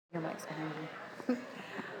Your mic's behind you.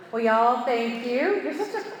 Well, y'all, thank you. You're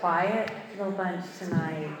such a quiet little bunch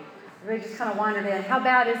tonight. Everybody just kind of wandered in. How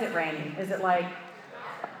bad is it raining? Is it like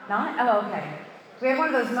not? Oh, okay. We had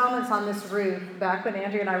one of those moments on this roof back when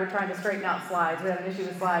Andrea and I were trying to straighten out slides. We had an issue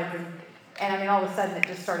with slides, and I mean, all of a sudden it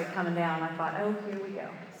just started coming down. I thought, oh, here we go.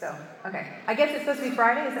 So, okay. I guess it's supposed to be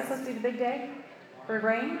Friday. Is that supposed to be the big day for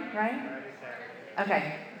rain, right?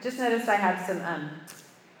 Okay. Just noticed I have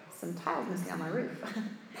some tiles missing on my roof.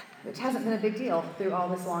 Which hasn't been a big deal through all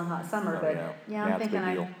this long hot summer, but yeah, I'm thinking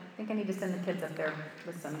I need to send the kids up there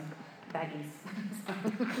with some baggies.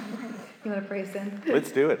 You want to pray us in?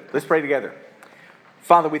 Let's do it. Let's pray together.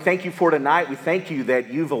 Father, we thank you for tonight. We thank you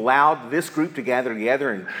that you've allowed this group to gather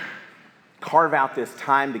together and carve out this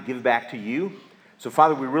time to give back to you. So,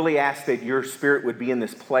 Father, we really ask that your Spirit would be in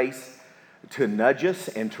this place to nudge us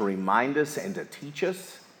and to remind us and to teach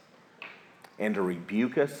us and to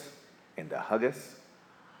rebuke us and to hug us.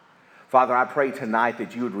 Father, I pray tonight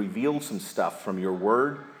that you would reveal some stuff from your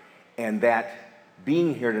word and that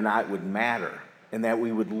being here tonight would matter and that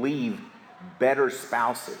we would leave better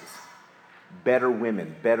spouses, better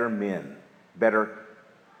women, better men, better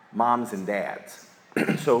moms and dads.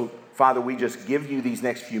 So, Father, we just give you these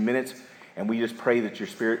next few minutes and we just pray that your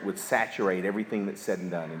Spirit would saturate everything that's said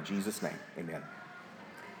and done. In Jesus' name, amen.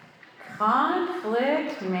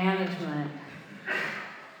 Conflict management.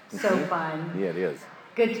 So fun. Yeah, it is.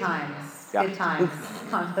 Good times. Yeah. Good times.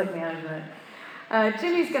 Conflict management.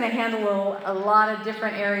 Jimmy's going to handle a lot of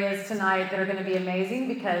different areas tonight that are going to be amazing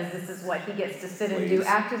because this is what he gets to sit and do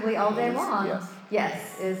actively all day long.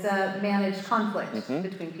 Yes, is manage conflict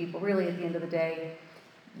between people. Really, at the end of the day,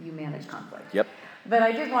 you manage conflict. Yep. But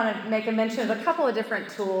I did want to make a mention of a couple of different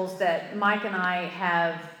tools that Mike and I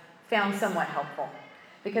have found somewhat helpful.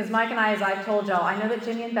 Because Mike and I, as I've told y'all, I know that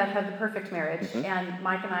Jimmy and Beth have the perfect marriage, and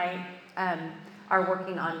Mike and I are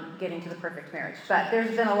working on getting to the perfect marriage. But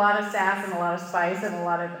there's been a lot of sass and a lot of spice and a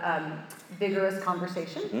lot of vigorous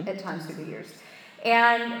conversation at times through the years.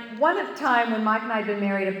 And one time when Mike and I had been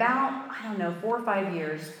married about, 4 or 5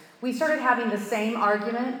 years, we started having the same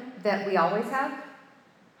argument that we always have.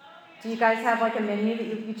 Do you guys have like a menu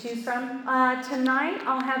that you choose from? Tonight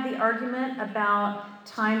I'll have the argument about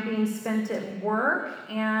time being spent at work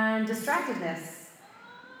and distractedness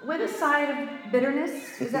with a side of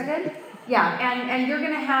bitterness. Is that good? Yeah, and you're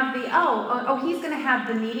going to have the, he's going to have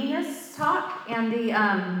the neediness talk and the,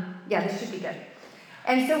 this should be good.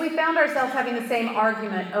 And so we found ourselves having the same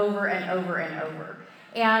argument over and over and over.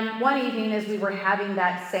 And one evening as we were having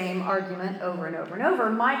that same argument over and over and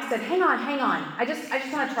over, Mike said, hang on, I just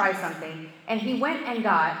want to try something. And he went and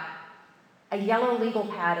got a yellow legal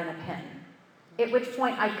pad and a pen, at which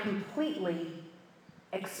point I completely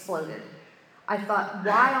exploded. I thought,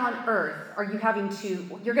 why on earth are you having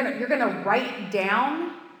to, you're gonna write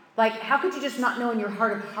down, like, how could you just not know in your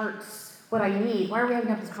heart of hearts what I need? Why are we having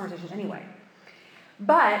to have this conversation anyway?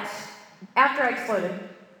 But after I exploded,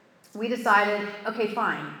 we decided, okay,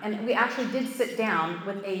 fine. And we actually did sit down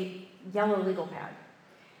with a yellow legal pad.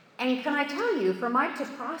 And can I tell you, for Mike to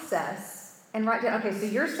process and write down, okay, so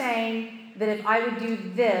you're saying that if I would do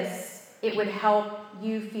this, it would help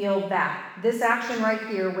you feel that. This action right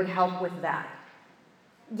here would help with that.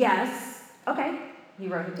 Yes. Okay. He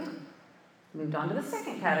wrote it down. Moved on to the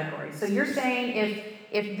second category. So you're saying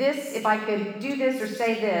if I could do this or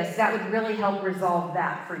say this, that would really help resolve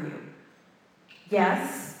that for you.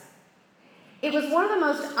 Yes. It was one of the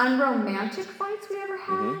most unromantic fights we ever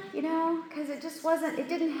had, because it just wasn't, it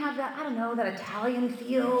didn't have that, that Italian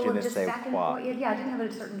feel of just back and forth. Yeah, it didn't have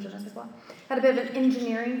a certain je ne sais quoi. Had a bit of an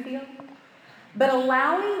engineering feel. But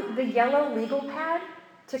allowing the yellow legal pad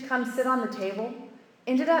to come sit on the table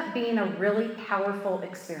ended up being a really powerful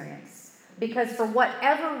experience. Because for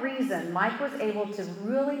whatever reason, Mike was able to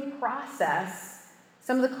really process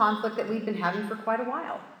some of the conflict that we'd been having for quite a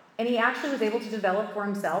while. And he actually was able to develop for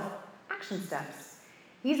himself action steps.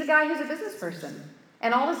 He's a guy who's a business person.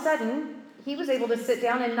 And all of a sudden, he was able to sit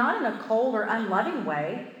down and not in a cold or unloving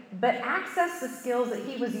way, but access the skills that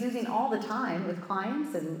he was using all the time with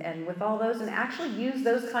clients and with all those, and actually use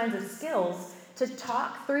those kinds of skills to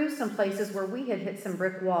talk through some places where we had hit some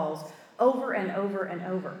brick walls over and over and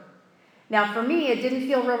over. Now, for me, it didn't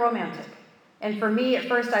feel real romantic. And for me, at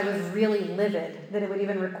first, I was really livid that it would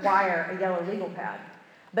even require a yellow legal pad.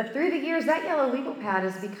 But through the years, that yellow legal pad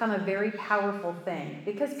has become a very powerful thing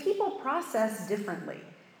because people process differently.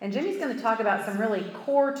 And Jimmy's going to talk about some really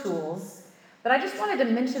core tools, but I just wanted to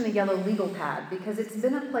mention the yellow legal pad because it's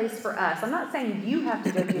been a place for us. I'm not saying you have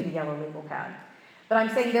to go do the yellow legal pad, but I'm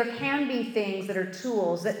saying there can be things that are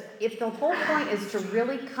tools that if the whole point is to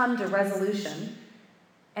really come to resolution,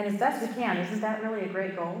 and as best we can, isn't that really a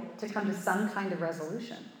great goal, to come to some kind of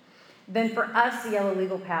resolution? Then for us, the yellow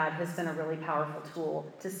legal pad has been a really powerful tool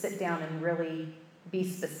to sit down and really be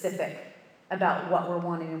specific about what we're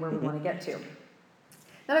wanting and where we want to get to.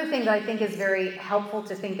 Another thing that I think is very helpful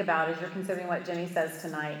to think about as you're considering what Jimmy says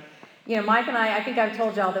tonight, Mike and I think I've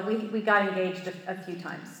told y'all that we got engaged a few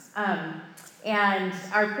times. And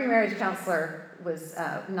our pre-marriage counselor was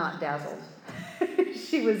not dazzled.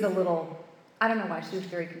 She was a little, I don't know why, she was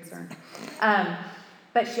very concerned.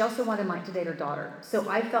 But she also wanted Mike to date her daughter. So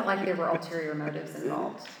I felt like there were ulterior motives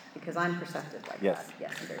involved, because I'm perceptive like that.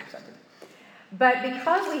 Yes, I'm very perceptive. But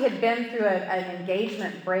because we had been through an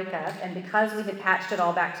engagement breakup, and because we had patched it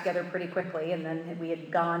all back together pretty quickly, and then we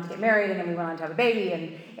had gone to get married, and then we went on to have a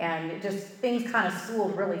baby, and just things kind of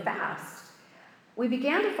spooled really fast, we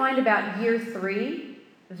began to find about year 3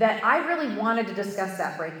 that I really wanted to discuss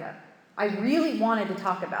that breakup. I really wanted to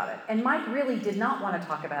talk about it. And Mike really did not want to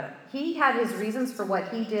talk about it. He had his reasons for what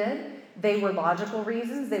he did. They were logical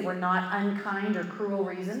reasons. They were not unkind or cruel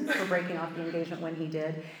reasons for breaking off the engagement when he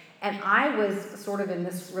did. And I was sort of in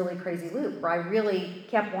this really crazy loop where I really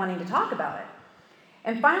kept wanting to talk about it.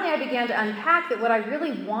 And finally I began to unpack that what I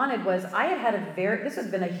really wanted was, this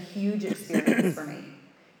had been a huge experience for me.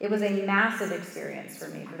 It was a massive experience for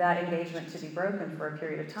me, for that engagement to be broken for a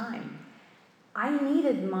period of time. I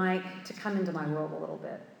needed Mike to come into my world a little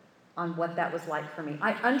bit on what that was like for me.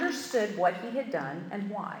 I understood what he had done and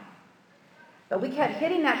why. But we kept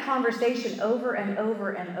hitting that conversation over and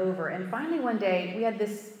over and over. And finally one day, we had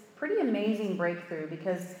this pretty amazing breakthrough,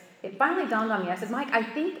 because it finally dawned on me. I said, Mike, I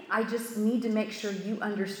think I just need to make sure you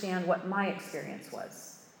understand what my experience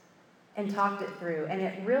was. And talked it through. And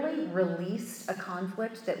it really released a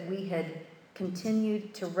conflict that we had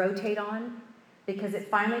continued to rotate on, because it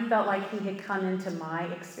finally felt like he had come into my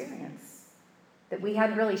experience. That we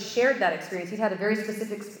hadn't really shared that experience. He'd had a very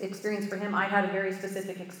specific experience for him. I had a very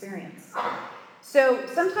specific experience. So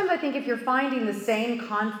sometimes I think if you're finding the same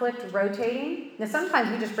conflict rotating, now sometimes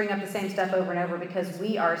we just bring up the same stuff over and over because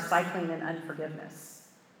we are cycling in unforgiveness.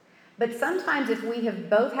 But sometimes if we have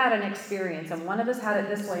both had an experience, and one of us had it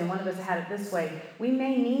this way and one of us had it this way, we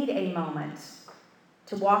may need a moment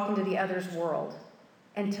to walk into the other's world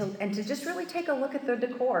and to just really take a look at the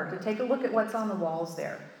decor, to take a look at what's on the walls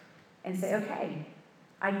there and say, okay,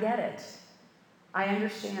 I get it. I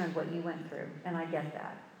understand what you went through, and I get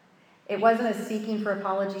that. It wasn't a seeking for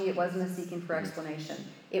apology. It wasn't a seeking for explanation.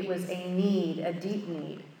 It was a need, a deep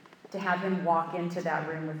need, to have him walk into that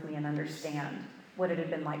room with me and understand what it had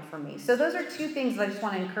been like for me. So those are 2 things that I just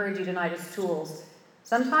want to encourage you tonight as tools.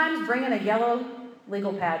 Sometimes bringing a yellow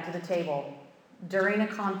legal pad to the table during a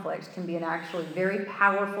conflict can be an actually very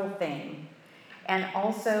powerful thing. And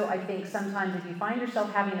also, I think sometimes if you find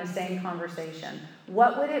yourself having the same conversation,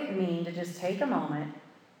 what would it mean to just take a moment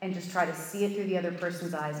and just try to see it through the other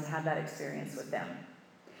person's eyes and have that experience with them?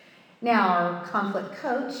 Now, our conflict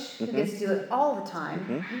coach, who gets to do it all the time,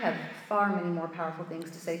 you have far many more powerful things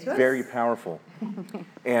to say to us. Very powerful.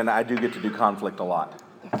 And I do get to do conflict a lot.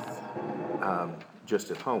 Yes. Just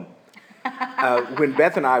at home. When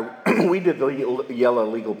Beth and I, we did the yellow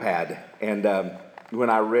legal pad, and when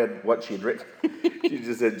I read what she'd written, she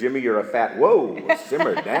just said, Jimmy, you're a fat, whoa,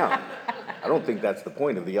 simmer down. I don't think that's the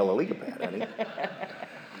point of the yellow legal pad, honey.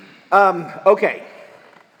 Okay.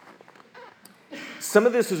 Some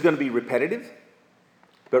of this is going to be repetitive,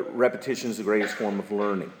 but repetition is the greatest form of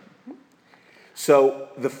learning. So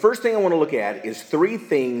the first thing I want to look at is 3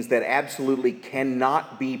 things that absolutely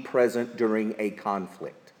cannot be present during a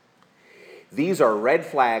conflict. These are red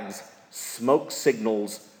flags, smoke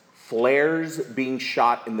signals, flares being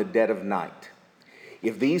shot in the dead of night.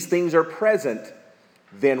 If these things are present,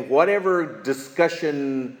 then whatever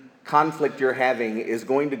discussion, conflict you're having is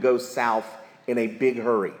going to go south in a big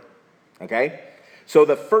hurry. Okay? So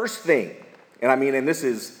the first thing, and this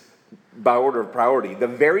is by order of priority, the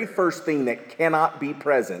very first thing that cannot be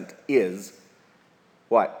present is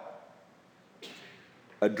what?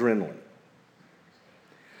 Adrenaline.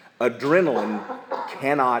 Adrenaline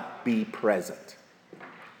cannot be present.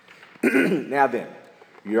 Now then,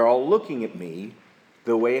 you're all looking at me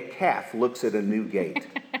the way a calf looks at a new gate,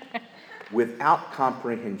 without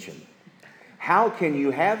comprehension. How can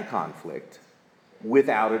you have conflict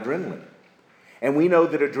without adrenaline? And we know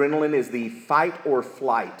that adrenaline is the fight or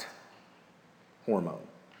flight hormone.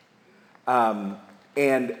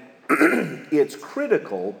 And it's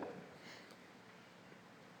critical,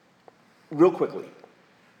 real quickly.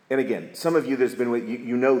 And again, some of you that's been with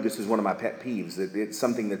you know this is one of my pet peeves. It's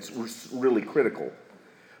something that's really critical.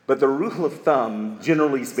 But the rule of thumb,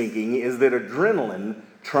 generally speaking, is that adrenaline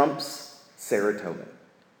trumps serotonin.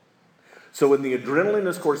 So when the adrenaline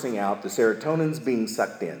is coursing out, the serotonin's being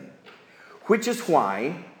sucked in, which is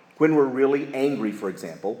why when we're really angry, for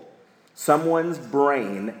example, someone's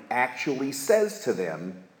brain actually says to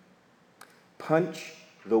them, punch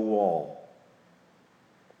the wall.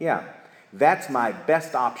 Yeah, that's my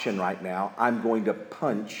best option right now. I'm going to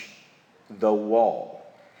punch the wall.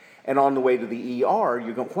 And on the way to the ER,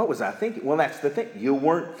 you're going, what was I thinking? Well, that's the thing. You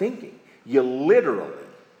weren't thinking. You literally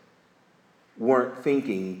weren't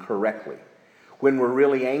thinking correctly. When we're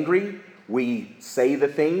really angry, we say the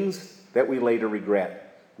things that we later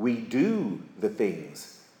regret. We do the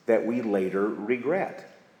things that we later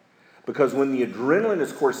regret. Because when the adrenaline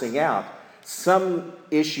is coursing out, some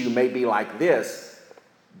issue may be like this,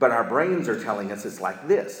 but our brains are telling us it's like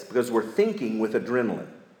this because we're thinking with adrenaline,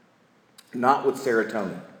 not with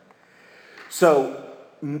serotonin. So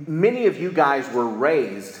many of you guys were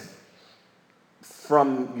raised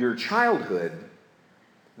from your childhood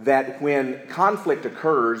that when conflict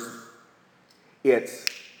occurs, it's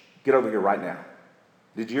get over here right now.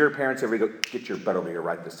 Did your parents ever go, get your butt over here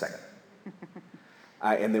right this second?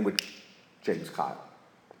 And then with James Kyle,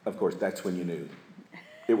 of course, that's when you knew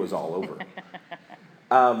it was all over.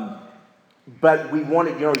 But we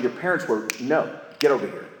wanted, your parents were, no, get over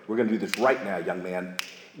here. We're going to do this right now, young man.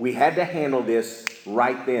 We had to handle this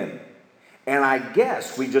right then. And I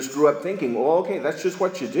guess we just grew up thinking, well, okay, that's just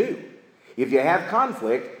what you do. If you have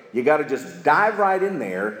conflict, you got to just dive right in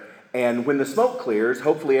there. And when the smoke clears,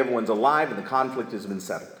 hopefully everyone's alive and the conflict has been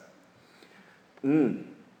settled. We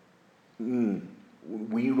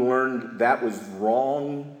learned that was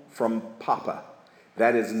wrong from Papa.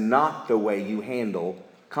 That is not the way you handle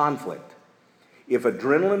conflict. If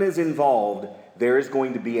adrenaline is involved, there is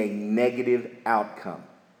going to be a negative outcome.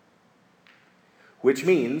 Which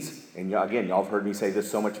means, and again, y'all have heard me say this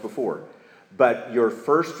so much before, but your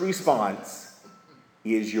first response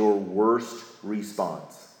is your worst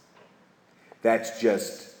response. That's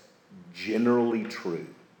just generally true.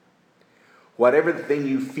 Whatever the thing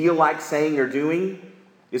you feel like saying or doing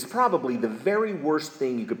is probably the very worst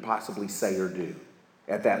thing you could possibly say or do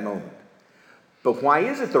at that moment. But why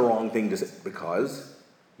is it the wrong thing to say? Because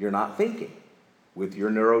you're not thinking with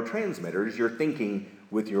your neurotransmitters, you're thinking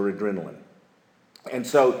with your adrenaline. And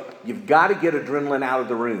so you've got to get adrenaline out of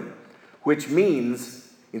the room, which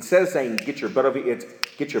means instead of saying, get your butt over here, it's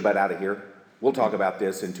get your butt out of here. We'll talk about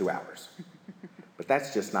this in 2 hours. But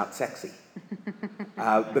that's just not sexy.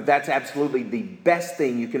 But that's absolutely the best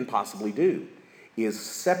thing you can possibly do is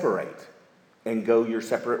separate and go your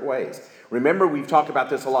separate ways. Remember, we've talked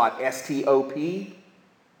about this a lot, STOP.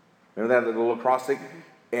 Remember that little acrostic?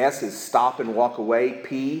 S is stop and walk away.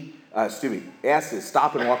 S is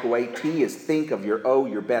stop and walk away. T is think of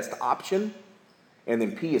your best option. And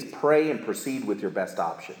then P is pray and proceed with your best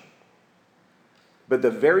option. But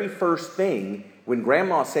the very first thing, when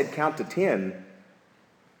Grandma said count to 10,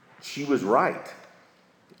 she was right.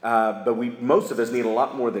 But most of us need a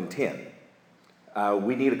lot more than 10.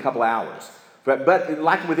 We need a couple hours. But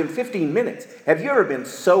like within 15 minutes, have you ever been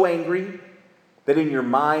so angry that in your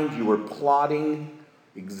mind you were plotting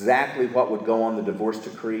exactly what would go on the divorce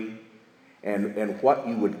decree and what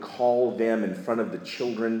you would call them in front of the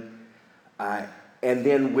children? And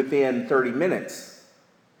then within 30 minutes,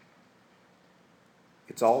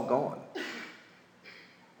 it's all gone.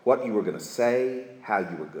 What you were going to say, how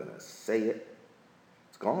you were going to say it,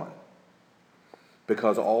 it's gone.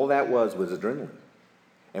 Because all that was adrenaline.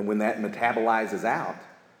 And when that metabolizes out,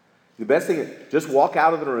 the best thing is just walk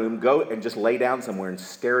out of the room, go and just lay down somewhere and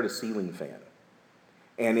stare at a ceiling fan.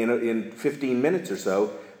 And in 15 minutes or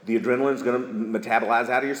so, the adrenaline is going to metabolize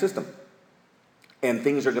out of your system. And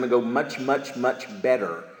things are going to go much, much, much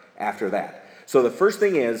better after that. So the first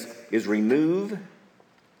thing is remove.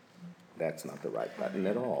 That's not the right button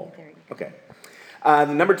at all. Okay.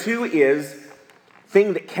 Number 2 is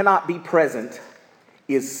thing that cannot be present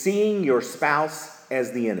is seeing your spouse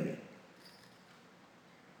as the enemy.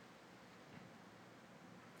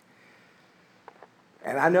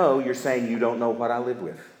 And I know you're saying you don't know what I live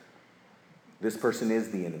with. This person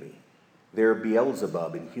is the enemy. They're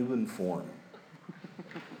Beelzebub in human form.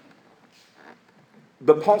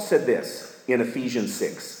 But Paul said this in Ephesians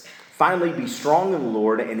 6. Finally, be strong in the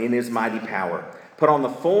Lord and in his mighty power. Put on the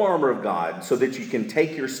full armor of God so that you can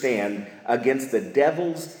take your stand against the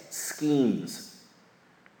devil's schemes.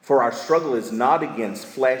 For our struggle is not against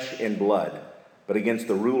flesh and blood, but against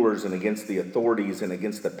the rulers and against the authorities and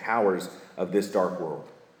against the powers of this dark world.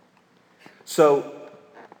 So,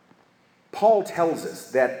 Paul tells us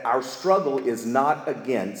that our struggle is not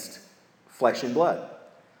against flesh and blood.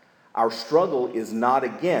 Our struggle is not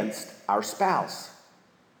against our spouse.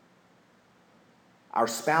 Our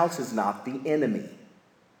spouse is not the enemy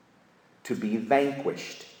to be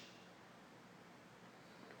vanquished.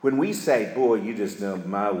 When we say, boy, you just know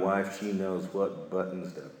my wife, she knows what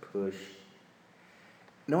buttons to push.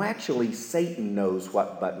 No, actually, Satan knows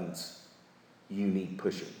what buttons you need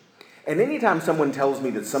pushing. And anytime someone tells me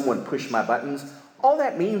that someone pushed my buttons, all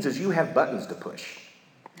that means is you have buttons to push.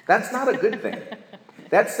 That's not a good thing.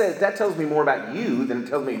 That tells me more about you than it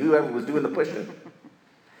tells me whoever was doing the pushing.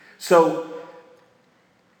 So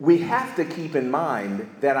we have to keep in mind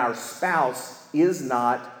that our spouse is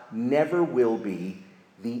not, never will be,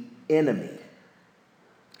 the enemy.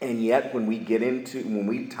 And yet when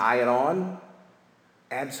we tie it on,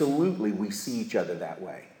 absolutely we see each other that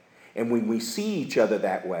way. And when we see each other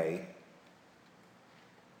that way,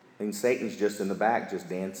 then Satan's just in the back just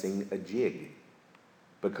dancing a jig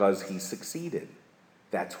because he succeeded.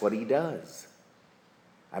 That's what he does.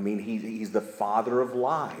 I mean, he's the father of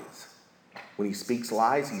lies. When he speaks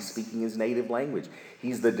lies, he's speaking his native language.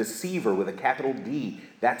 He's the deceiver with a capital D.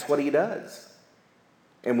 That's what he does.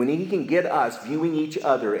 And when he can get us viewing each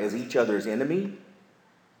other as each other's enemy,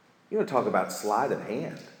 you want to talk about sleight of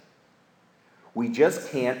hand. We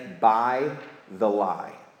just can't buy the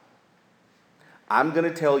lie. I'm going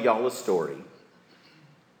to tell y'all a story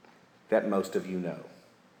that most of you know.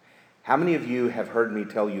 How many of you have heard me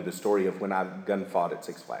tell you the story of when I gun fought at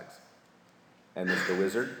Six Flags and Mr.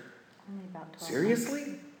 Wizard? Only about 12 Seriously?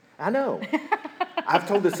 months. I know. I've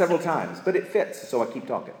told this several times, but it fits, so I keep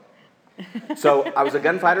talking. So I was a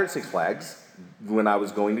gunfighter at Six Flags when I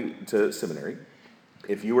was going to seminary.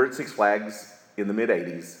 If you were at Six Flags in the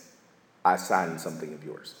mid-'80s, I signed something of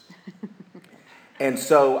yours. And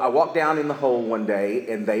so I walked down in the hole one day,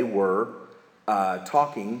 and they were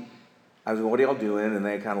talking. I was like, what are y'all doing? And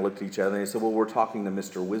they kind of looked at each other, and they said, well, we're talking to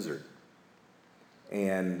Mr. Wizard.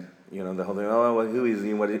 And, you know, the whole thing, oh, well, who is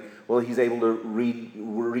he? Well, he's able to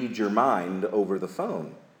read your mind over the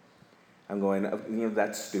phone. I'm going, you know,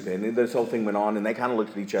 that's stupid. And this whole thing went on, and they kind of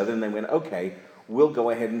looked at each other, and they went, okay, we'll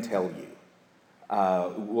go ahead and tell you.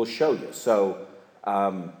 We'll show you. So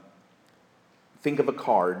think of a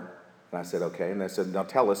card. And I said, okay. And I said, now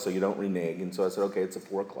tell us so you don't renege. And so I said, okay, it's a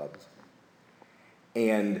 4 of clubs.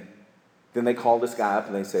 And then they called this guy up,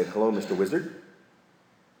 and they said, hello, Mr. Wizard?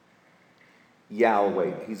 Yeah, I'll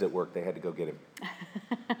wait. He's at work. They had to go get him.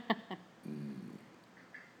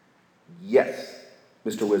 Yes,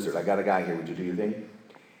 Mr. Wizard, I got a guy here. Would you do your thing?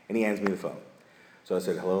 And he hands me the phone. So I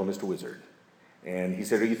said, hello, Mr. Wizard. And he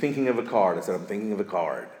said, are you thinking of a card? I said, I'm thinking of a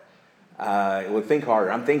card. Well, think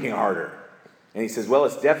harder. I'm thinking harder. And he says, well,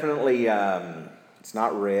 it's definitely, it's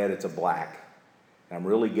not red, it's a black. And I'm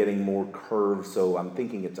really getting more curved, so I'm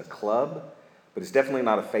thinking it's a club. But it's definitely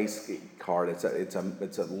not a face card. It's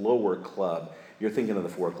a lower club. You're thinking of the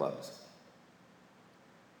 4 clubs.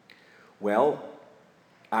 Well,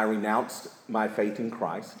 I renounced my faith in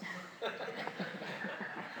Christ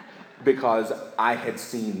because I had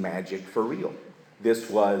seen magic for real. This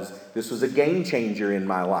was a game changer in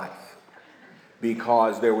my life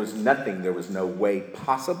because there was no way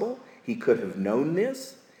possible he could have known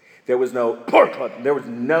this. There was no club. There was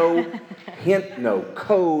no hint, no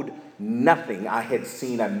code, nothing. I had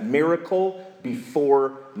seen a miracle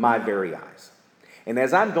before my very eyes. And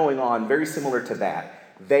as I'm going on, very similar to that,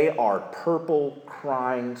 they are purple,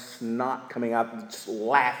 crying, snot coming out, just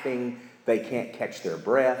laughing. They can't catch their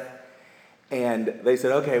breath. And they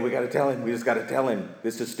said, okay, we got to tell him. We just got to tell him.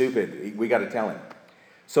 This is stupid. We got to tell him.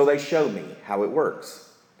 So they showed me how it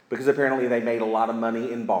works. Because apparently they made a lot of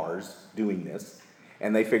money in bars doing this.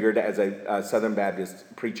 And they figured as a Southern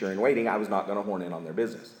Baptist preacher in waiting, I was not going to horn in on their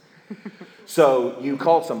business. So you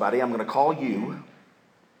call somebody, I'm going to call you.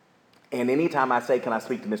 And anytime I say, can I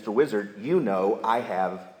speak to Mr. Wizard, you know I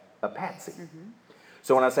have a patsy. Mm-hmm.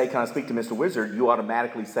 So when I say, can I speak to Mr. Wizard, you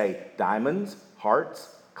automatically say, diamonds,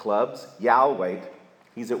 hearts, clubs, yeah, I'll wait.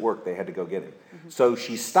 He's at work, they had to go get him. Mm-hmm. So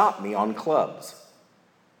she stopped me on clubs.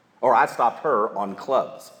 Or I stopped her on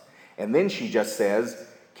clubs. And then she just says,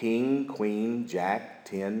 king, queen, jack,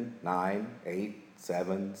 10, 9, 8,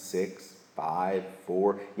 7, 6, 5,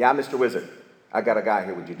 4. Yeah, Mr. Wizard, I got a guy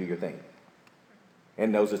here. Would you do your thing?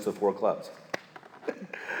 And knows it's the 4 clubs.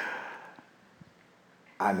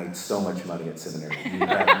 I made so much money at seminary. You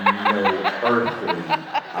have no earthly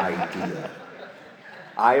idea.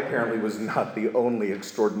 I apparently was not the only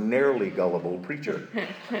extraordinarily gullible preacher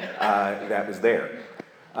that was there.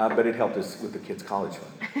 But it helped us with the kids' college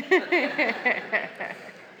fund.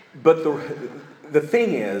 But the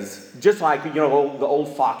thing is, just like the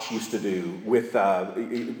old fox used to do with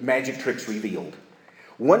magic tricks revealed.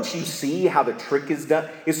 Once you see how the trick is done,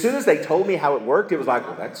 as soon as they told me how it worked, it was like,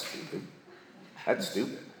 well, that's stupid. That's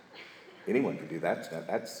stupid. Anyone can do that.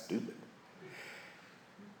 That's stupid.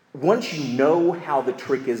 Once you know how the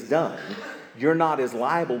trick is done, you're not as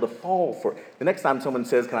liable to fall for it. The next time someone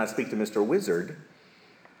says, can I speak to Mr. Wizard?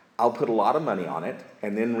 I'll put a lot of money on it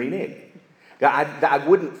and then renege. I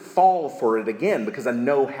wouldn't fall for it again because I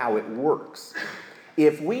know how it works.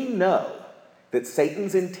 If we know that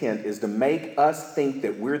Satan's intent is to make us think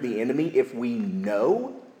that we're the enemy, if we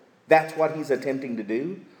know that's what he's attempting to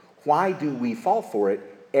do, why do we fall for it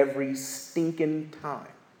every stinking time?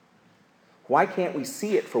 Why can't we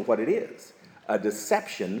see it for what it is? A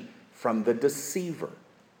deception from the deceiver.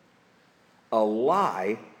 A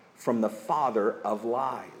lie from the father of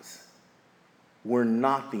lies. We're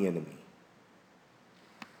not the enemy.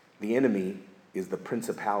 The enemy is the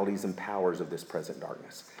principalities and powers of this present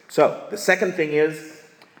darkness. So, the second thing is...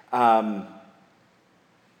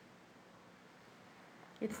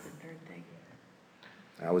 it's the third thing.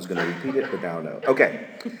 I was going to repeat it, but now no. Okay.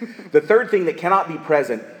 The third thing that cannot be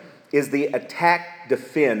present is the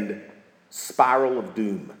attack-defend spiral of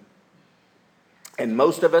doom. And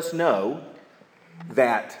most of us know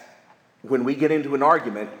that when we get into an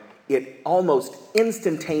argument, it almost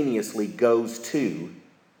instantaneously goes to,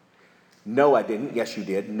 no, I didn't. Yes, you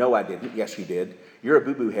did. No, I didn't. Yes, you did. You're a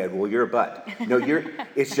boo-boo head. Well, you're a butt. No,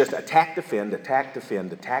 it's just attack, defend, attack,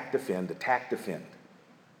 defend, attack, defend, attack, defend.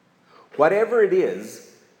 Whatever it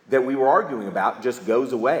is that we were arguing about just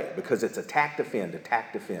goes away because it's attack, defend,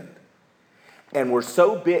 attack, defend. And we're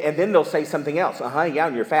so big, and then they'll say something else. Yeah,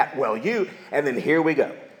 and you're fat. Well, you, and then here we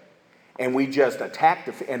go. And we just attack,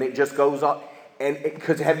 and it just goes on. And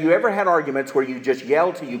because have you ever had arguments where you just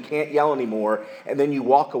yell till you can't yell anymore, and then you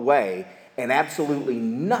walk away, and absolutely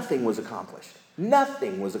nothing was accomplished?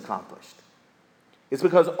 Nothing was accomplished. It's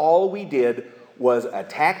because all we did was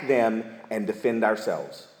attack them and defend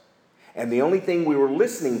ourselves. And the only thing we were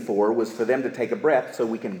listening for was for them to take a breath so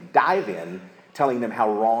we can dive in, telling them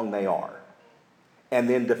how wrong they are, and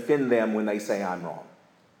then defend them when they say I'm wrong.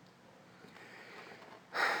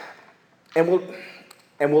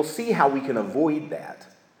 And we'll see how we can avoid that.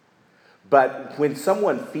 But when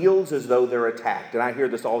someone feels as though they're attacked, and I hear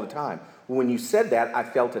this all the time, when you said that, I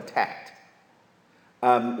felt attacked.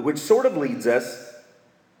 Which sort of leads us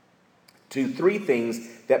to three things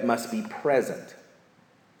that must be present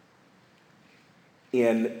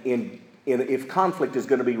if conflict is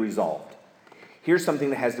going to be resolved. Here's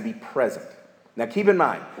something that has to be present. Now keep in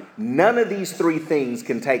mind, none of these three things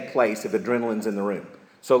can take place if adrenaline's in the room.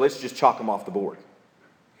 So let's just chalk them off the board.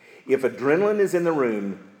 If adrenaline is in the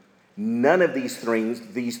room, none of these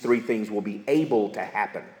three things will be able to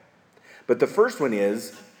happen. But the first one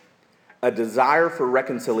is a desire for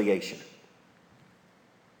reconciliation.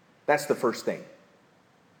 That's the first thing.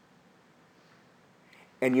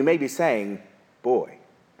 And you may be saying, boy,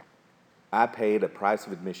 I paid a price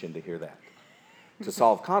of admission to hear that. To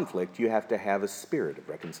solve conflict, you have to have a spirit of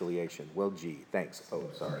reconciliation. Well, gee, thanks. Oh,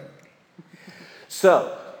 sorry.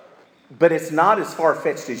 So, but it's not as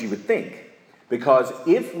far-fetched as you would think. Because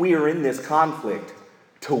if we are in this conflict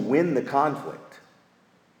to win the conflict,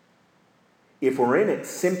 if we're in it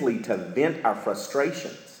simply to vent our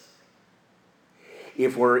frustrations,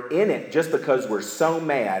 if we're in it just because we're so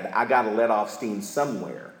mad, I got to let off steam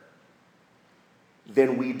somewhere,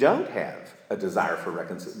 then we don't have a desire for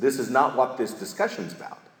reconciliation. This is not what this discussion's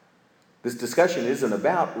about. This discussion isn't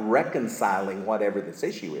about reconciling whatever this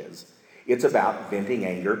issue is. It's about venting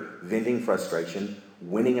anger, venting frustration,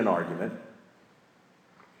 winning an argument.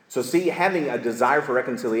 So see, having a desire for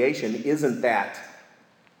reconciliation isn't that,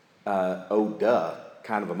 oh duh,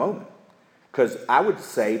 kind of a moment. Because I would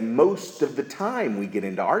say most of the time we get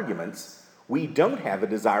into arguments, we don't have a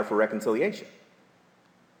desire for reconciliation.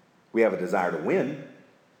 We have a desire to win.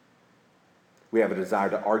 We have a desire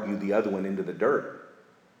to argue the other one into the dirt.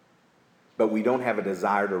 But we don't have a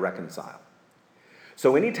desire to reconcile.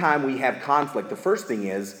 So anytime we have conflict, the first thing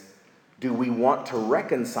is, do we want to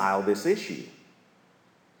reconcile this issue?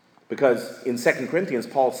 Because in 2 Corinthians,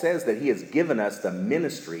 Paul says that he has given us the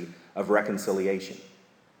ministry of reconciliation.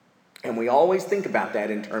 And we always think about that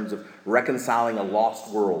in terms of reconciling a lost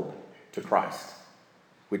world to Christ,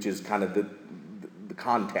 which is kind of the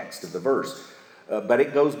context of the verse. But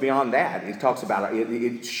it goes beyond that. It talks about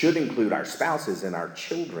it should include our spouses and our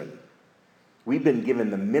children. We've been given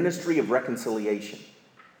the ministry of reconciliation.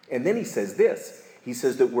 And then he says this. He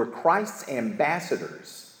says that we're Christ's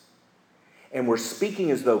ambassadors. And we're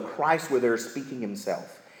speaking as though Christ were there speaking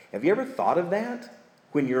himself. Have you ever thought of that?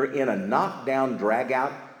 When you're in a knockdown,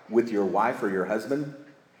 drag-out with your wife or your husband,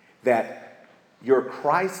 that you're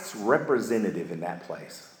Christ's representative in that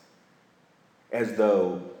place. As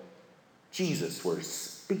though Jesus were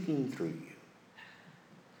speaking through you.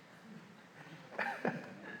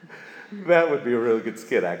 That would be a really good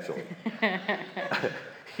skit, actually.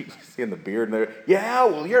 You see in the beard and they're, yeah,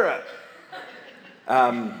 well, you're a...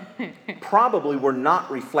 Probably we're not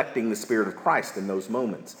reflecting the Spirit of Christ in those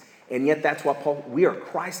moments. And yet that's what Paul, we are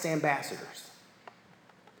Christ's ambassadors.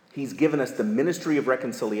 He's given us the ministry of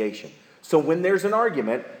reconciliation. So when there's an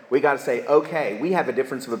argument, we got to say, okay, we have a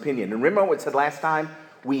difference of opinion. And remember what I said last time?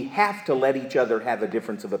 We have to let each other have a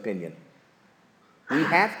difference of opinion. We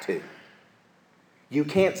have to. You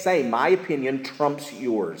can't say my opinion trumps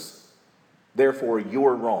yours, therefore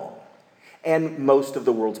you're wrong. And most of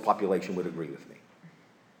the world's population would agree with me.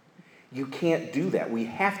 You can't do that. We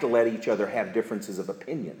have to let each other have differences of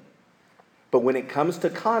opinion. But when it comes to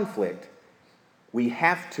conflict, we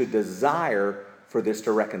have to desire for this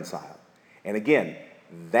to reconcile. And again,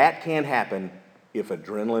 that can't happen if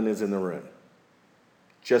adrenaline is in the room.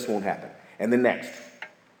 Just won't happen. And then next,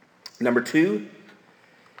 number 2,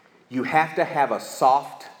 you have to have a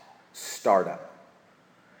soft startup.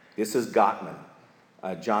 This is Gottman,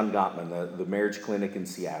 John Gottman, the marriage clinic in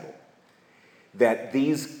Seattle. That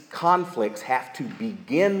these conflicts have to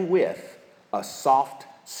begin with a soft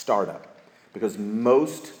startup. Because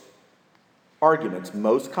most arguments,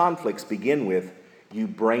 most conflicts begin with, you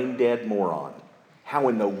brain dead moron. How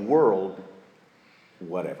in the world,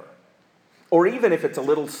 whatever. Or even if it's a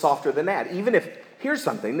little softer than that. Even if, here's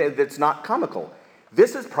something that's not comical.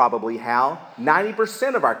 This is probably how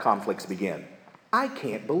 90% of our conflicts begin. I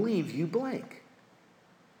can't believe you blank.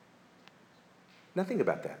 Now think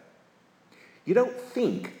about that. You don't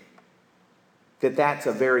think that that's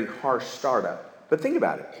a very harsh startup. But think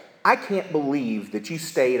about it. I can't believe that you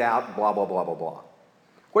stayed out, blah, blah, blah, blah, blah.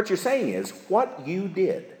 What you're saying is, what you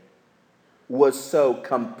did was so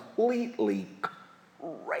completely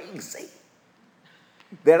crazy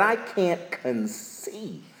that I can't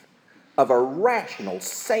conceive of a rational,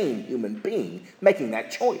 sane human being making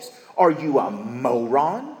that choice. Are you a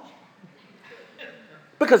moron?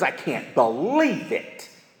 Because I can't believe it.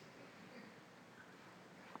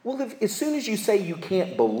 Well, as soon as you say you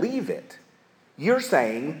can't believe it, you're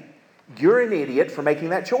saying you're an idiot for making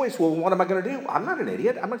that choice. Well, what am I going to do? I'm not an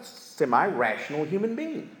idiot. I'm a semi-rational human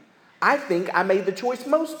being. I think I made the choice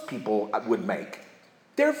most people would make.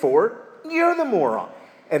 Therefore, you're the moron.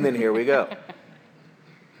 And then here we go.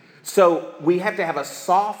 So we have to have a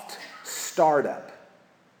soft startup.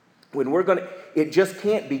 When we're going to, it just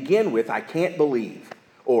can't begin with, I can't believe,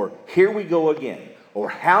 or here we go again, or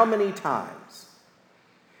how many times.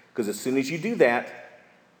 Because as soon as you do that,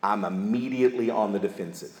 I'm immediately on the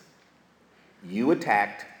defensive. You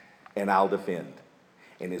attacked, and I'll defend.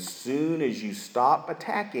 And as soon as you stop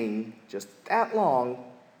attacking just that long,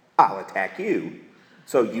 I'll attack you,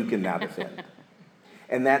 so you can now defend.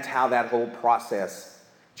 And that's how that whole process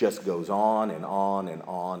just goes on and on and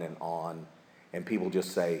on and on. And people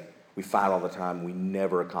just say, we fight all the time, we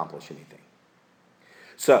never accomplish anything.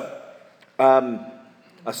 So,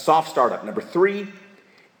 a soft startup. Number 3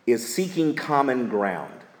 is seeking common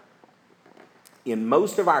ground. In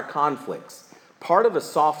most of our conflicts, part of a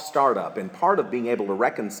soft startup and part of being able to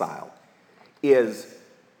reconcile is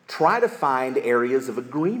try to find areas of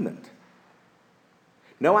agreement.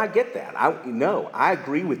 No, I get that. I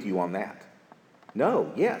agree with you on that.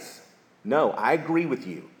 No, yes. No, I agree with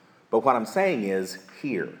you. But what I'm saying is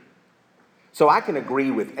here. So I can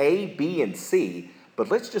agree with A, B, and C, but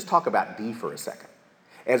let's just talk about D for a second.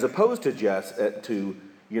 As opposed to just,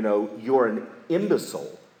 you're an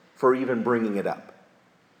imbecile for even bringing it up.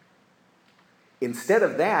 Instead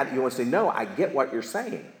of that, you want to say, no, I get what you're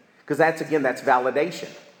saying. Because that's validation.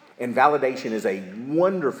 And validation is a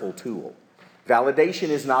wonderful tool. Validation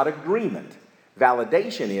is not agreement.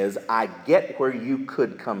 Validation is, I get where you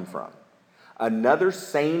could come from. Another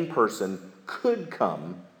sane person could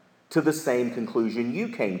come to the same conclusion you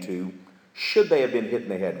came to, should they have been hit in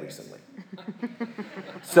the head recently.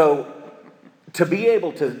 So, to be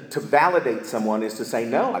able to validate someone is to say,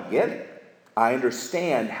 no, I get it. I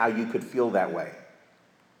understand how you could feel that way.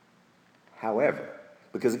 However,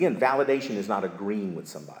 because again, validation is not agreeing with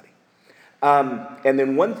somebody. And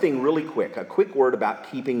then one thing really quick, a quick word about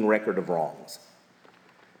keeping record of wrongs.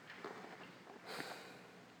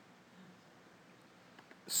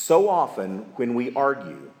 So often when we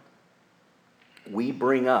argue, we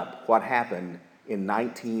bring up what happened in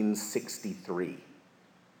 1963.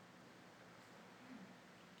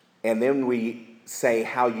 And then we say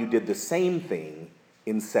how you did the same thing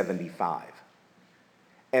in 75.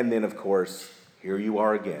 And then, of course, here you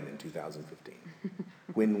are again in 2015.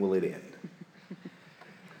 When will it end?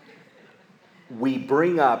 We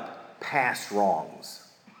bring up past wrongs,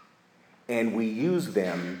 and we use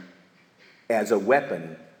them as a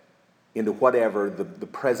weapon into whatever the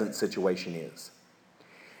present situation is.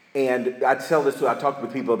 And I talk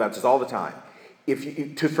with people about this all the time.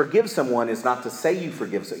 To forgive someone is not to say you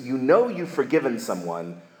forgive someone. You know you've forgiven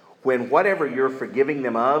someone when whatever you're forgiving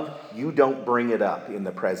them of, you don't bring it up in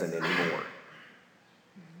the present anymore.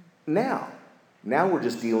 Now we're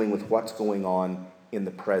just dealing with what's going on in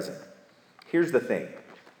the present. Here's the thing,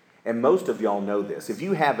 and most of y'all know this. If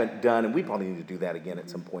you haven't done, and we probably need to do that again at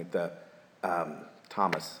some point, the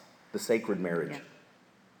sacred marriage. Yeah.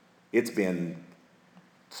 It's been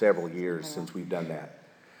several years since we've done that.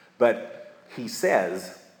 But he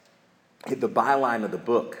says, the byline of the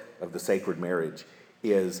book of the sacred marriage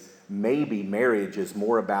is maybe marriage is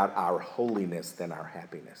more about our holiness than our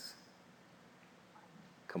happiness.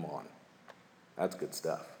 Come on. That's good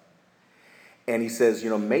stuff. And he says,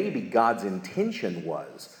 maybe God's intention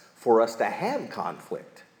was for us to have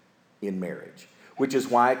conflict in marriage, which is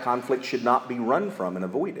why conflict should not be run from and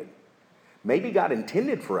avoided. Maybe God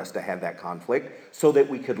intended for us to have that conflict so that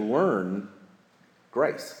we could learn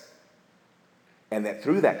grace. And that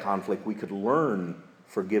through that conflict, we could learn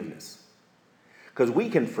forgiveness. Because we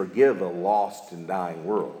can forgive a lost and dying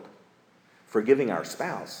world. Forgiving our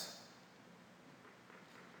spouse,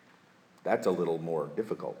 that's a little more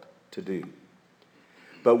difficult to do.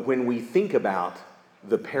 But when we think about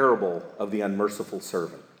the parable of the unmerciful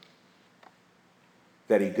servant,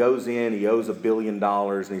 that he goes in, he owes $1 billion,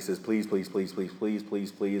 and he says, please, please, please, please, please,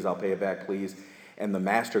 please, please, I'll pay it back, please. And the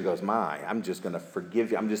master goes, I'm just going to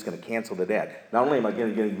forgive you. I'm just going to cancel the debt. Not only am I going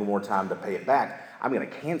to give you more time to pay it back, I'm going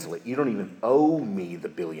to cancel it. You don't even owe me the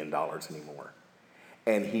 $1 billion anymore.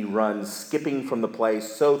 And he runs skipping from the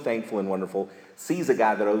place, so thankful and wonderful, sees a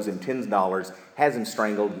guy that owes him $10, has him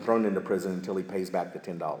strangled and thrown into prison until he pays back the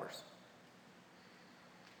 $10.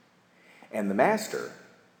 And the master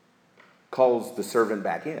calls the servant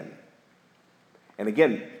back in. And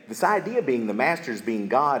again, this idea being the master's being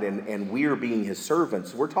God and we're being his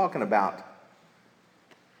servants, we're talking about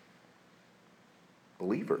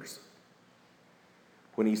believers.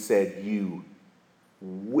 When he said, you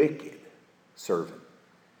wicked servant.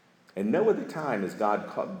 And no other time has God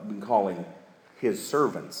been calling his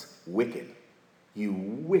servants wicked. You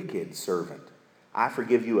wicked servant. I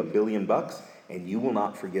forgive you $1 billion and you will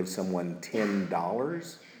not forgive someone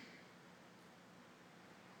 $10?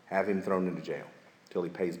 Have him thrown into jail till he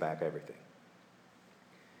pays back everything.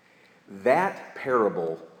 That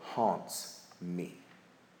parable haunts me.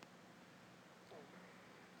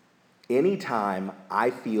 Anytime I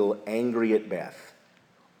feel angry at Beth,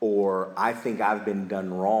 or I think I've been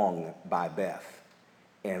done wrong by Beth,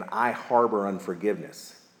 and I harbor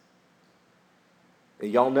unforgiveness.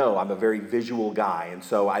 Y'all know I'm a very visual guy, and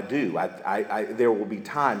so I do. There will be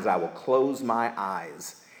times I will close my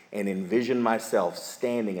eyes and envision myself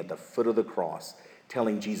standing at the foot of the cross,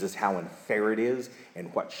 telling Jesus how unfair it is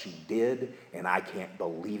and what she did, and I can't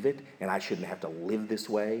believe it, and I shouldn't have to live this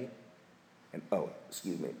way. And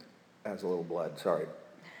excuse me, that's a little blood. Sorry.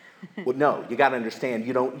 Well, no, you got to understand.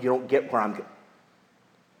 You don't get where I'm.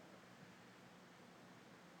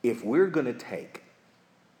 If we're going to take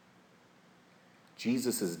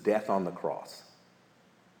Jesus' death on the cross,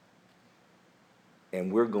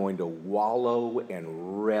 and we're going to wallow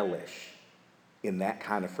and relish in that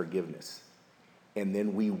kind of forgiveness, and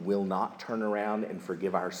then we will not turn around and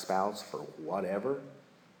forgive our spouse for whatever,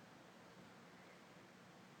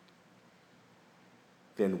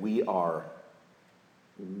 then we are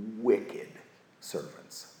wicked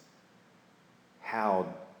servants.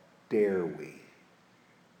 How dare we?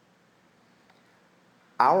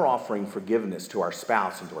 Our offering forgiveness to our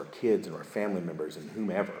spouse and to our kids and our family members and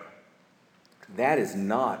whomever, that is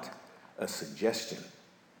not a suggestion.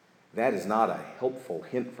 That is not a helpful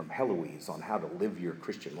hint from Heloise on how to live your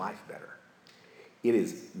Christian life better. It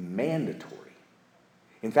is mandatory.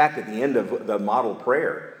 In fact, at the end of the model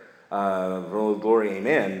prayer, glory,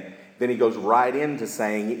 amen, then he goes right into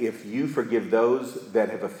saying, if you forgive those that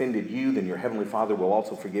have offended you, then your heavenly Father will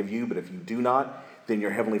also forgive you. But if you do not, then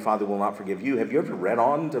your heavenly Father will not forgive you. Have you ever read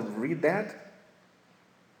on to read that?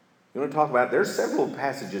 You want to talk about, there's several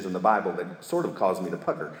passages in the Bible that sort of cause me to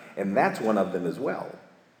pucker. And that's one of them as well.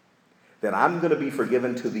 That I'm going to be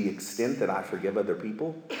forgiven to the extent that I forgive other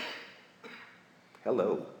people.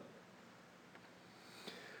 Hello.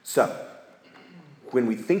 So, when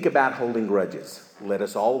we think about holding grudges, let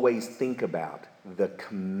us always think about the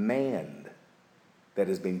command that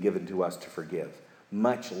has been given to us to forgive,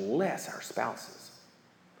 much less our spouses.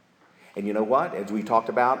 And you know what? As we talked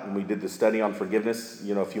about when we did the study on forgiveness,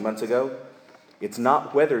 a few months ago, it's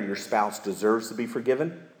not whether your spouse deserves to be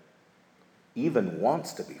forgiven, even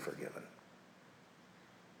wants to be forgiven.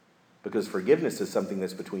 because forgiveness is something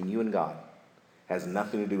that's between you and God. It has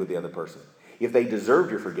nothing to do with the other person. If they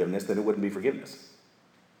deserved your forgiveness, then it wouldn't be forgiveness.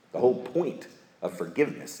 The whole point of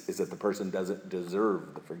forgiveness is that the person doesn't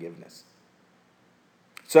deserve the forgiveness.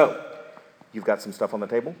 So, you've got some stuff on the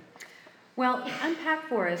table? Well, unpack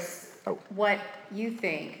for us what you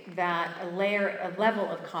think that a level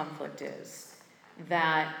of conflict is,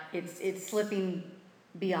 that it's slipping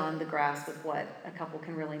beyond the grasp of what a couple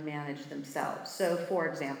can really manage themselves. So, for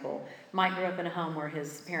example, Mike grew up in a home where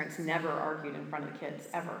his parents never argued in front of the kids,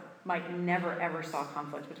 ever. Mike never, ever saw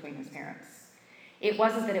conflict between his parents. It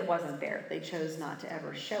wasn't that it wasn't there. They chose not to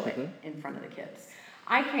ever show it in front of the kids.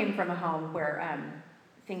 I came from a home where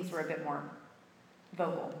things were a bit more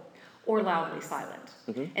vocal or loudly silent.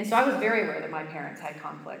 And so I was very aware that my parents had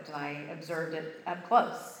conflict, and I observed it up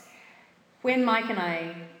close. When Mike and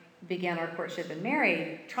I began our courtship and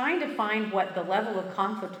married, trying to find what the level of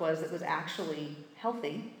conflict was that was actually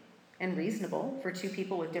healthy and reasonable for two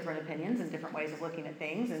people with different opinions and different ways of looking at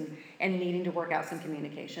things and needing to work out some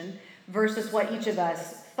communication versus what each of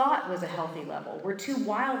us thought was a healthy level. We're two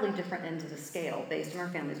wildly different ends of the scale based on our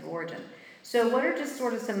families of origin. So what are just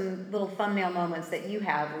sort of some little thumbnail moments that you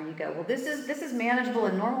have where you go, well, this is manageable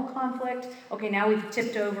in normal conflict. Okay, now we've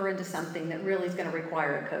tipped over into something that really is going to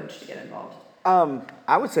require a coach to get involved.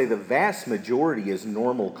 I would say the vast majority is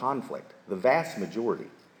normal conflict. The vast majority.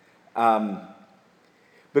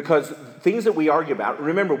 Because things that we argue about,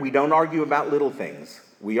 remember, we don't argue about little things.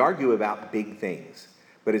 We argue about big things.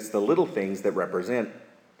 But it's the little things that represent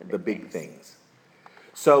the big things.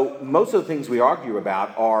 So most of the things we argue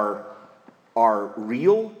about are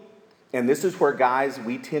real, and this is where, guys,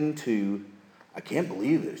 we tend to, I can't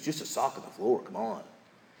believe it, it's just a sock on the floor, come on.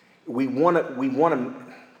 We want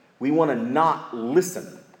to not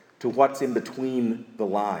listen to what's in between the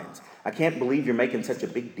lines. I can't believe you're making such a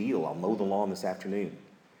big deal. I'll mow the lawn this afternoon.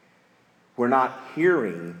 We're not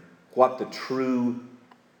hearing what the true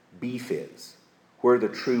beef is, where the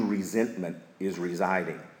true resentment is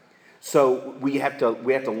residing. So we have to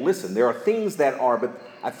listen. There are things that are, but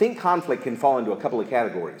I think conflict can fall into a couple of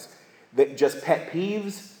categories. That just pet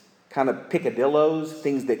peeves, kind of picadillos,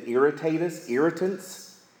 things that irritate us,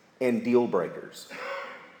 irritants, and deal breakers.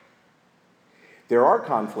 There are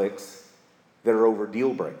conflicts that are over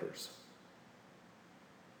deal breakers.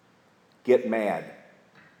 Get mad.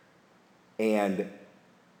 And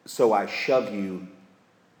so I shove you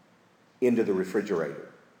into the refrigerator.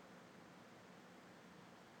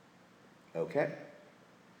 Okay.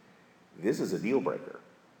 This is a deal breaker.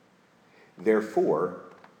 Therefore,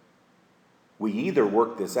 we either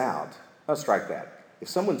work this out. I'll strike that. If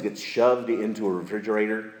someone gets shoved into a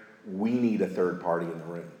refrigerator, we need a third party in the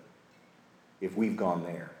room. If we've gone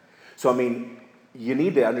there. So, I mean, you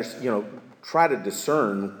need to try to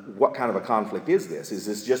discern what kind of a conflict is this. Is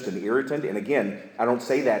this just an irritant? And again, I don't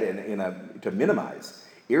say that to minimize.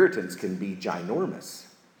 Irritants can be ginormous.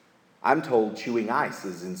 I'm told chewing ice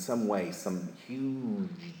is in some way some huge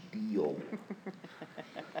deal.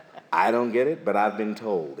 I don't get it, but I've been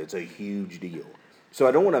told it's a huge deal. So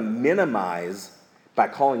I don't want to minimize by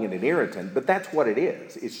calling it an irritant, but that's what it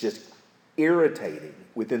is. It's just irritating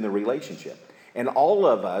within the relationship. And all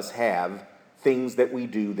of us have things that we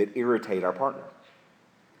do that irritate our partner.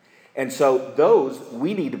 And so those,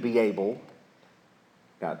 we need to be able,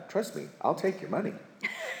 now trust me, I'll take your money,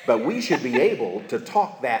 but we should be able to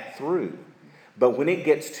talk that through. But when it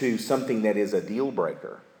gets to something that is a deal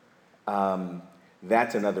breaker,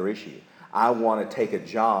 that's another issue. I want to take a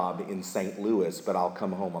job in St. Louis, but I'll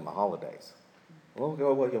come home on the holidays.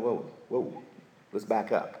 Whoa. Let's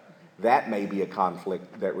back up. That may be a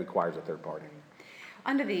conflict that requires a third party.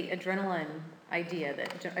 Under the adrenaline idea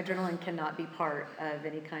that adrenaline cannot be part of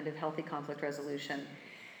any kind of healthy conflict resolution,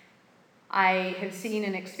 I have seen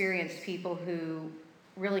and experienced people who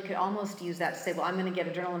really could almost use that to say, well, I'm going to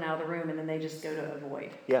get adrenaline out of the room, and then they just go to avoid.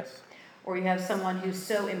 Yes. Or you have someone who's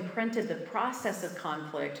so imprinted the process of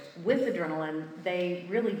conflict with adrenaline, they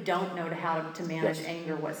really don't know how to manage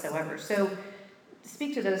anger whatsoever. So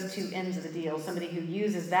speak to those two ends of the deal. Somebody who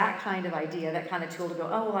uses that kind of idea, that kind of tool to go,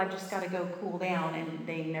 oh, well, I've just got to go cool down, and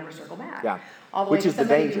they never circle back. Yeah. All the Which way to is the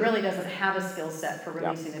somebody danger. who really doesn't have a skill set for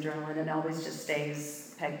releasing adrenaline and always just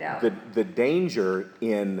stays pegged out. The danger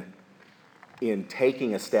in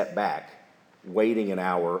taking a step back, waiting an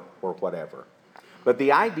hour or whatever. But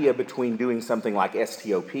the idea between doing something like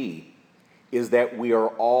STOP is that we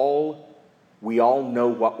all know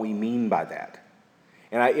what we mean by that.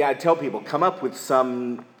 And I tell people, come up with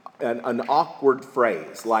an awkward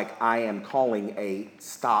phrase, like I am calling a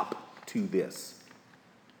stop to this.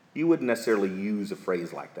 You wouldn't necessarily use a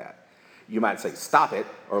phrase like that. You might say, stop it,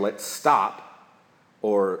 or let's stop,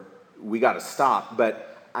 or we got to stop,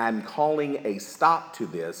 but I'm calling a stop to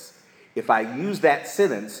this. If I use that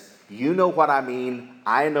sentence, you know what I mean,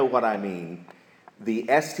 I know what I mean, the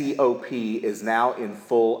STOP is now in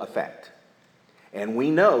full effect. And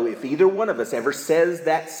we know if either one of us ever says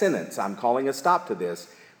that sentence, I'm calling a stop to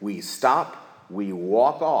this, we stop, we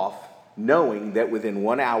walk off, knowing that within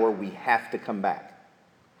 1 hour we have to come back.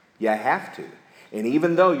 You have to. And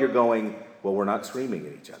even though you're going, well, we're not screaming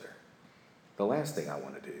at each other, the last thing I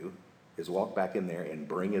want to do is walk back in there and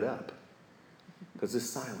bring it up. Because this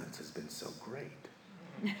silence has been so great.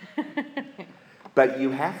 But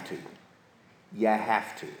you have to. You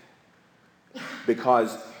have to.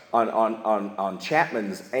 Because on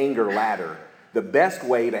Chapman's anger ladder, the best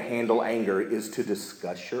way to handle anger is to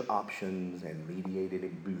discuss your options and mediate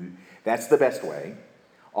it. That's the best way.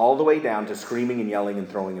 All the way down to screaming and yelling and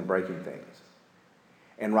throwing and breaking things.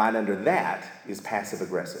 And right under that is passive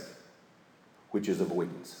aggressive, which is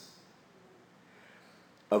avoidance.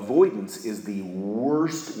 Avoidance is the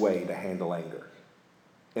worst way to handle anger.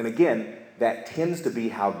 And again, that tends to be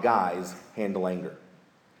how guys handle anger.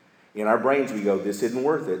 In our brains, we go, this isn't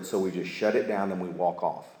worth it, so we just shut it down and we walk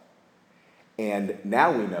off. And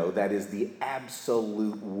now we know that is the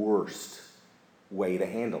absolute worst way to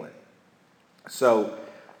handle it. So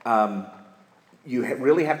you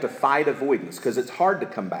really have to fight avoidance because it's hard to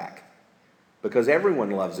come back. Because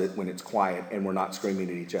everyone loves it when it's quiet and we're not screaming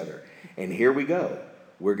at each other. And here we go.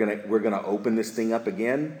 We're gonna open this thing up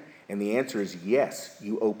again. And the answer is yes,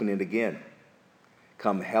 you open it again.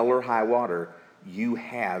 Come hell or high water, you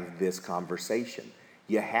have this conversation.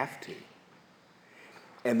 You have to.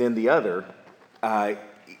 And then the other,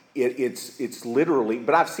 it's literally,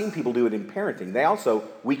 but I've seen people do it in parenting.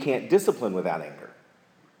 We can't discipline without anger.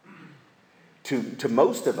 To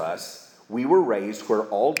most of us, we were raised where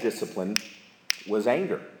all discipline was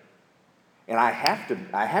anger. And I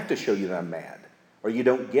have to show you that I'm mad, or you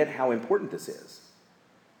don't get how important this is.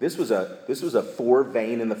 This was a 4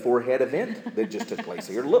 vein in the forehead event that just took place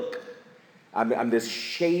here. Look, I'm this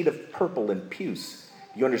shade of purple and puce.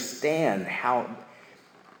 You understand how,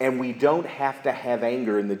 and we don't have to have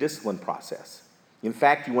anger in the discipline process. In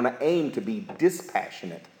fact, you want to aim to be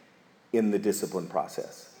dispassionate in the discipline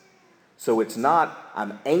process. So it's not,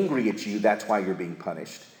 I'm angry at you, that's why you're being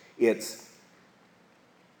punished. It's,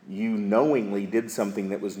 you knowingly did something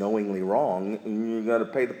that was knowingly wrong, and you got to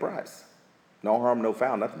pay the price. No harm, no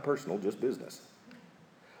foul, nothing personal, just business.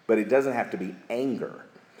 But it doesn't have to be anger.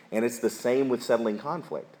 And it's the same with settling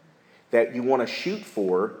conflict, that you want to shoot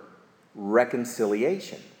for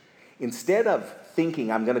reconciliation. Instead of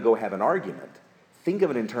thinking, I'm going to go have an argument, think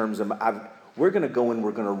of it in terms of, we're going to go and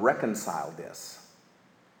we're going to reconcile this.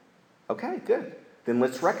 Okay, good. Then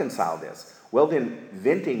let's reconcile this. Well, then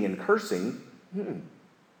venting and cursing,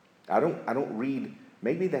 I don't read,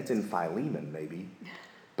 maybe that's in Philemon, maybe,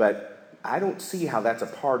 but I don't see how that's a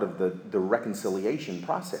part of the reconciliation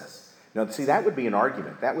process. Now, see, that would be an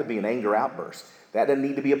argument. That would be an anger outburst. That doesn't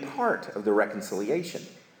need to be a part of the reconciliation.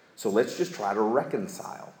 So let's just try to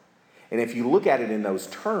reconcile. And if you look at it in those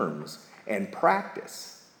terms and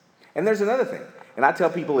practice, and there's another thing, and I tell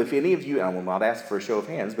people, if any of you, and I will not ask for a show of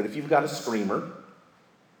hands, but if you've got a screamer,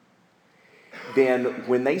 then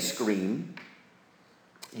when they scream,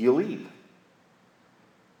 you leave.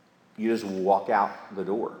 You just walk out the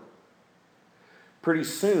door. Pretty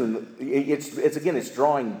soon, it's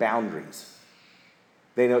drawing boundaries.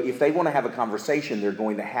 They know if they want to have a conversation, they're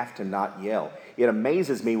going to have to not yell. It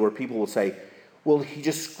amazes me where people will say, well, he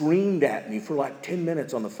just screamed at me for like 10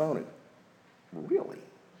 minutes on the phone. Really?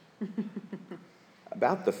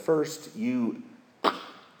 About the first, the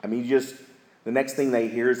next thing they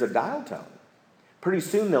hear is a dial tone. Pretty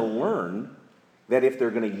soon they'll learn that if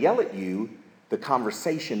they're going to yell at you, the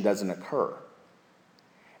conversation doesn't occur.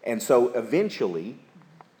 And so eventually,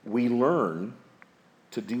 we learn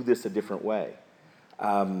to do this a different way.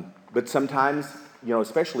 But sometimes,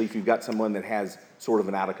 especially if you've got someone that has sort of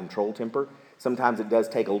an out-of-control temper, sometimes it does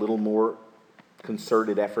take a little more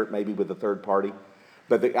concerted effort, maybe with a third party.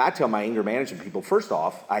 But I tell my anger management people, first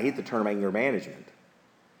off, I hate the term anger management.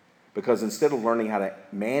 Because instead of learning how to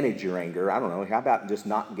manage your anger, I don't know, how about just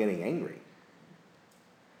not getting angry?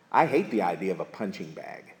 I hate the idea of a punching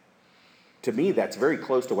bag. To me, that's very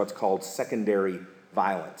close to what's called secondary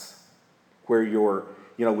violence, where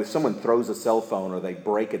if someone throws a cell phone or they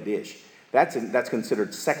break a dish, that's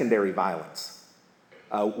considered secondary violence,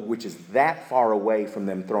 which is that far away from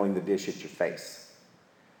them throwing the dish at your face.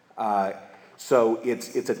 So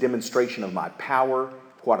it's a demonstration of my power,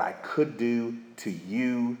 what I could do to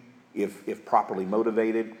you if properly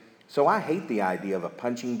motivated. So I hate the idea of a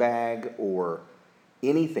punching bag or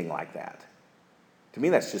anything like that. To me,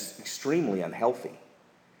 that's just extremely unhealthy.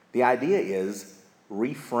 The idea is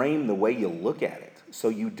reframe the way you look at it so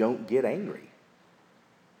you don't get angry.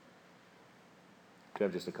 Do you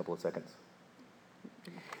have just a couple of seconds?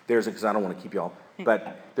 Because I don't want to keep you all,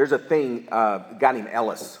 but there's a guy named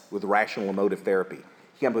Ellis with rational emotive therapy.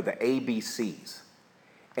 He came up with the ABCs.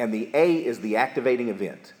 And the A is the activating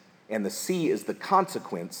event, and the C is the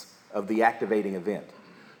consequence of the activating event.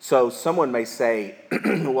 So someone may say,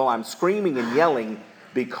 well, I'm screaming and yelling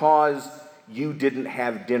because you didn't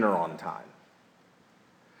have dinner on time.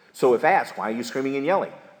 So if asked, why are you screaming and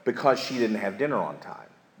yelling? Because she didn't have dinner on time.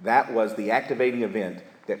 That was the activating event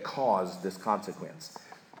that caused this consequence.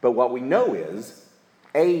 But what we know is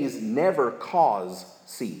A's never cause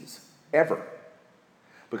C's, ever.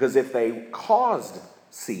 Because if they caused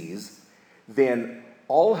C's, then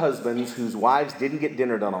all husbands whose wives didn't get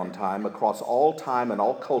dinner done on time across all time and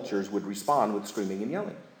all cultures would respond with screaming and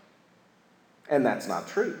yelling. And that's not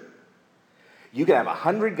true. You could have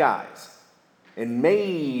 100 guys, and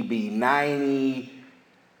maybe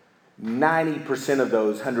 90% of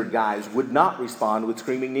those 100 guys would not respond with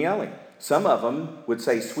screaming and yelling. Some of them would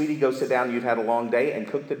say, sweetie, go sit down, you've had a long day, and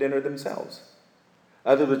cook the dinner themselves.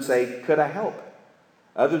 Others would say, could I help?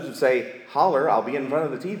 Others would say, holler, I'll be in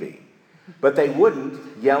front of the TV. But they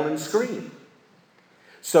wouldn't yell and scream.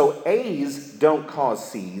 So A's don't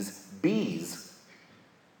cause C's, B's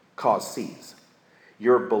cause C's.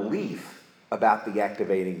 Your belief about the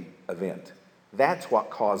activating event, that's what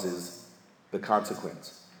causes the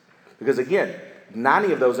consequence. Because again,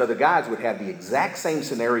 90 of those other guys would have the exact same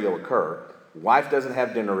scenario occur. Wife doesn't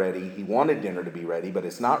have dinner ready. He wanted dinner to be ready, but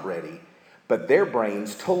it's not ready. But their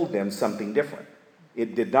brains told them something different.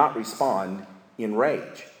 It did not respond in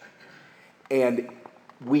rage. And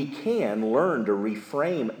we can learn to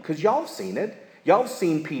reframe, because y'all have seen it. Y'all have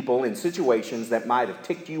seen people in situations that might have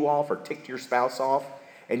ticked you off or ticked your spouse off,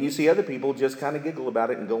 and you see other people just kind of giggle about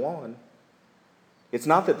it and go on. It's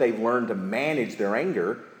not that they've learned to manage their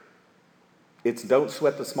anger. It's don't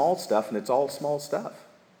sweat the small stuff, and it's all small stuff.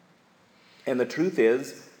 And the truth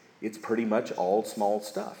is, it's pretty much all small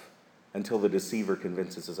stuff until the deceiver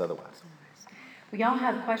convinces us otherwise. Well, y'all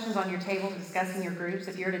have questions on your table to discuss in your groups.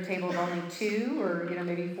 If you're at a table of only 2 or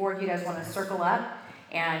maybe 4 of you guys want to circle up,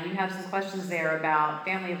 and you have some questions there about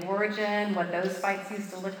family of origin, what those fights used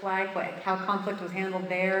to look like, how conflict was handled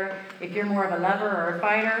there. If you're more of a lover or a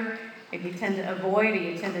fighter, if you tend to avoid or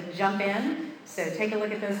you tend to jump in. So take a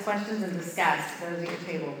look at those questions and discuss those at your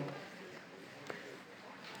table.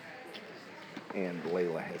 And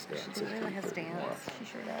Layla has danced. Layla has danced. She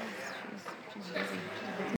sure does. She's busy.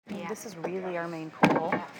 Yeah. This is really our main pool.